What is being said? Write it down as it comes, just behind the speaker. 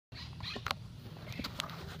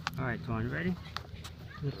Alright, Twan, ready?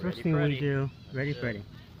 The first Ready, thing Freddy. we do, ready, Let's do it. Freddy.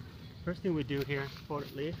 First thing we do here,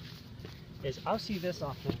 folded leaf, is I'll see this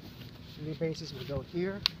often. New bases will go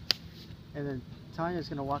here, and then Tanya's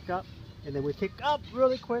gonna walk up, and then we pick up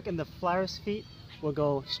really quick, and the flyer's feet will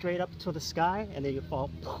go straight up to the sky, and then you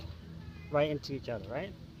fall right into each other,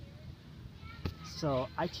 right? So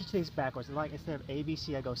I teach things backwards. Like instead of A, B,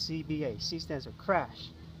 C, I go C, B, A. C stands for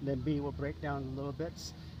crash, and then B will break down in little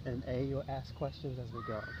bits, and A you'll ask questions as we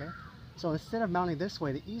go, okay? So instead of mounting this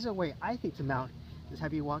way, the easier way I think to mount is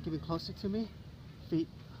have you walk even closer to me, feet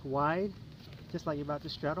wide, just like you're about to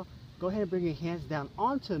straddle. Go ahead and bring your hands down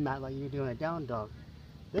onto the mat like you're doing a down dog.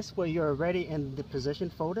 This way you're already in the position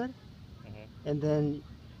folded, and then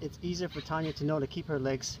it's easier for Tanya to know to keep her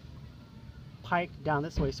legs piked down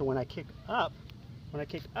this way. So when I kick up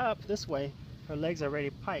this way, her legs are already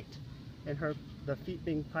piked, and the feet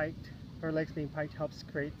being piked, her legs being piked helps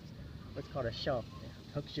create what's called a shelf.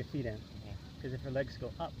 It hooks your feet in, because if her legs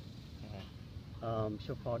go up,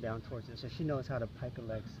 she'll fall down towards it. So she knows how to pike her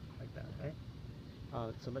legs like that, okay?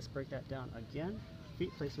 So let's break that down again.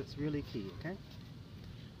 Feet placement's really key, okay?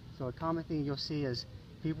 So a common thing you'll see is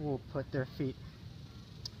people will put their feet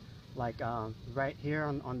like right here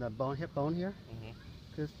on the hip bone here,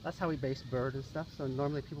 because that's how we base bird and stuff. So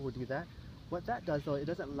normally people would do that. What that does though, it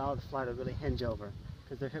doesn't allow the fly to really hinge over,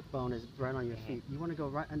 because their hip bone is right on your feet. You want to go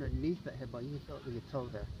right underneath that hip bone. You can feel it with your toe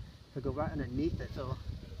there. So go right underneath it. So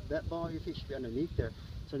that ball of your feet should be underneath there.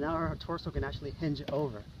 So now her torso can actually hinge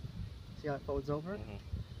over. See how it folds over?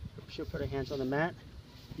 She'll put her hands on the mat.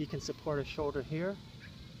 You can support her shoulder here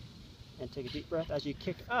and take a deep breath. As you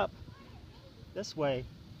kick up this way,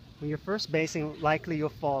 when you're first basing, likely you'll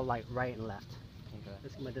fall like right and left.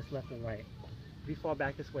 This left and right. If you fall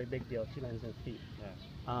back this way, big deal. She lands on her feet.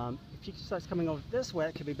 If she starts coming over this way,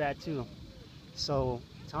 it could be bad too. So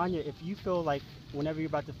Tanya, if you feel like whenever you're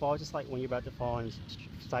about to fall, just like when you're about to fall in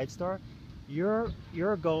side star, your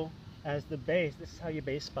goal as the base, this is how you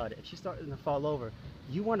base spot it. If she's starting to fall over,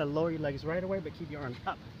 you want to lower your legs right away, but keep your arms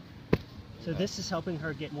up. So this is helping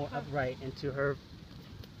her get more upright into her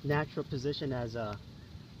natural position as a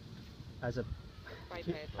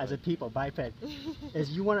biped.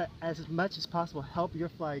 Is you want to, as much as possible, help your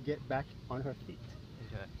fly get back on her feet.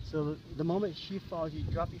 So the moment she falls, you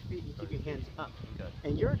drop your feet and keep your hands up.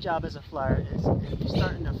 And your job as a flyer is, if you're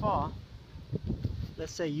starting to fall,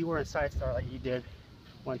 let's say you were in side star like you did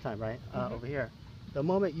one time, right? Over here. The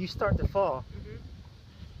moment you start to fall,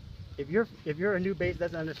 if you're a new base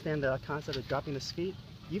doesn't understand the concept of dropping the feet,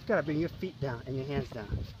 you've got to bring your feet down and your hands down.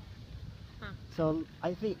 So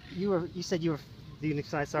I think you said you were doing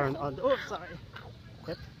side star on oh sorry.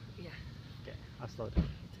 Hip? Yeah. Okay, I'll slow down.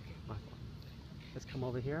 My fault. Let's come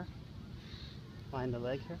over here. Find the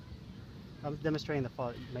leg here. I'm demonstrating the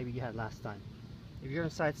fall maybe you had last time. If you're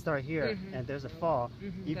in side star here and there's a fall,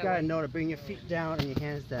 you've got to know to bring your feet down and your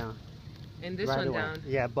hands down. And this right one away. down?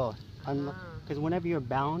 Yeah, both. Because whenever you're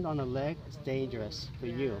bound on a leg, it's dangerous for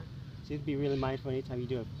you. So you have to be really mindful anytime you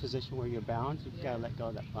do a position where you're bound. You've got to let go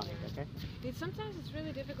of that bind, okay? Sometimes it's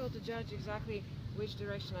really difficult to judge exactly which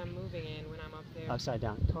direction I'm moving in when I'm up there. Upside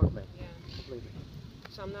down, totally. Yeah. Completely.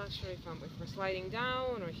 So I'm not sure if we're sliding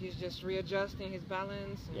down or he's just readjusting his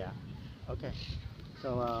balance. Yeah. Okay.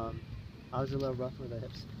 So I was a little rough with the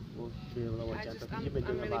hips. We'll be a little more gentle. You've been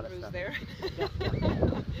doing a lot of stuff. There.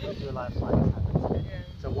 We'll do a lot of flying happens, okay?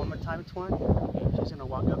 So one more time, Twan. She's gonna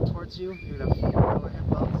walk up towards you. You're gonna lower hip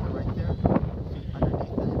bones, so right there. Feet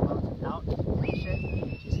underneath the hip bones, out, V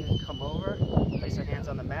shape. She's gonna come over, place her hands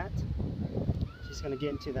on the mat. She's gonna get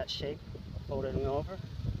into that shape, folding over.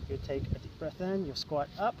 You take a deep breath in. You'll squat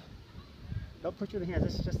up. Don't push with your hands.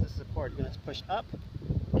 This is just the support. You're gonna push up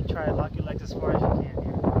and try to lock your legs as far as you can here.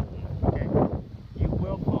 Okay. You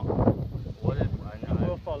will fall. You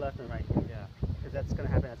will fall left and right here. Yeah. Because that's going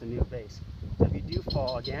to happen as a new base. So if you do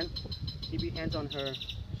fall again, keep your hands on her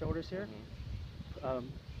shoulders here.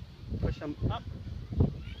 Push them up.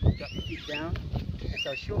 Drop your feet down. And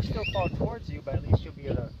so she'll still fall towards you, but at least she'll be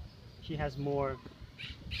able to. She has more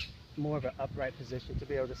of an upright position to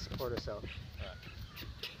be able to support herself.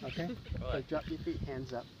 Okay. So drop your feet,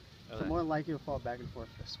 hands up. So more likely to fall back and forth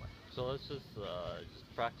this way. So let's just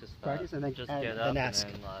practice that. Practice and then just get get up up and ask.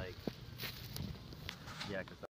 And then like, yeah, 'cause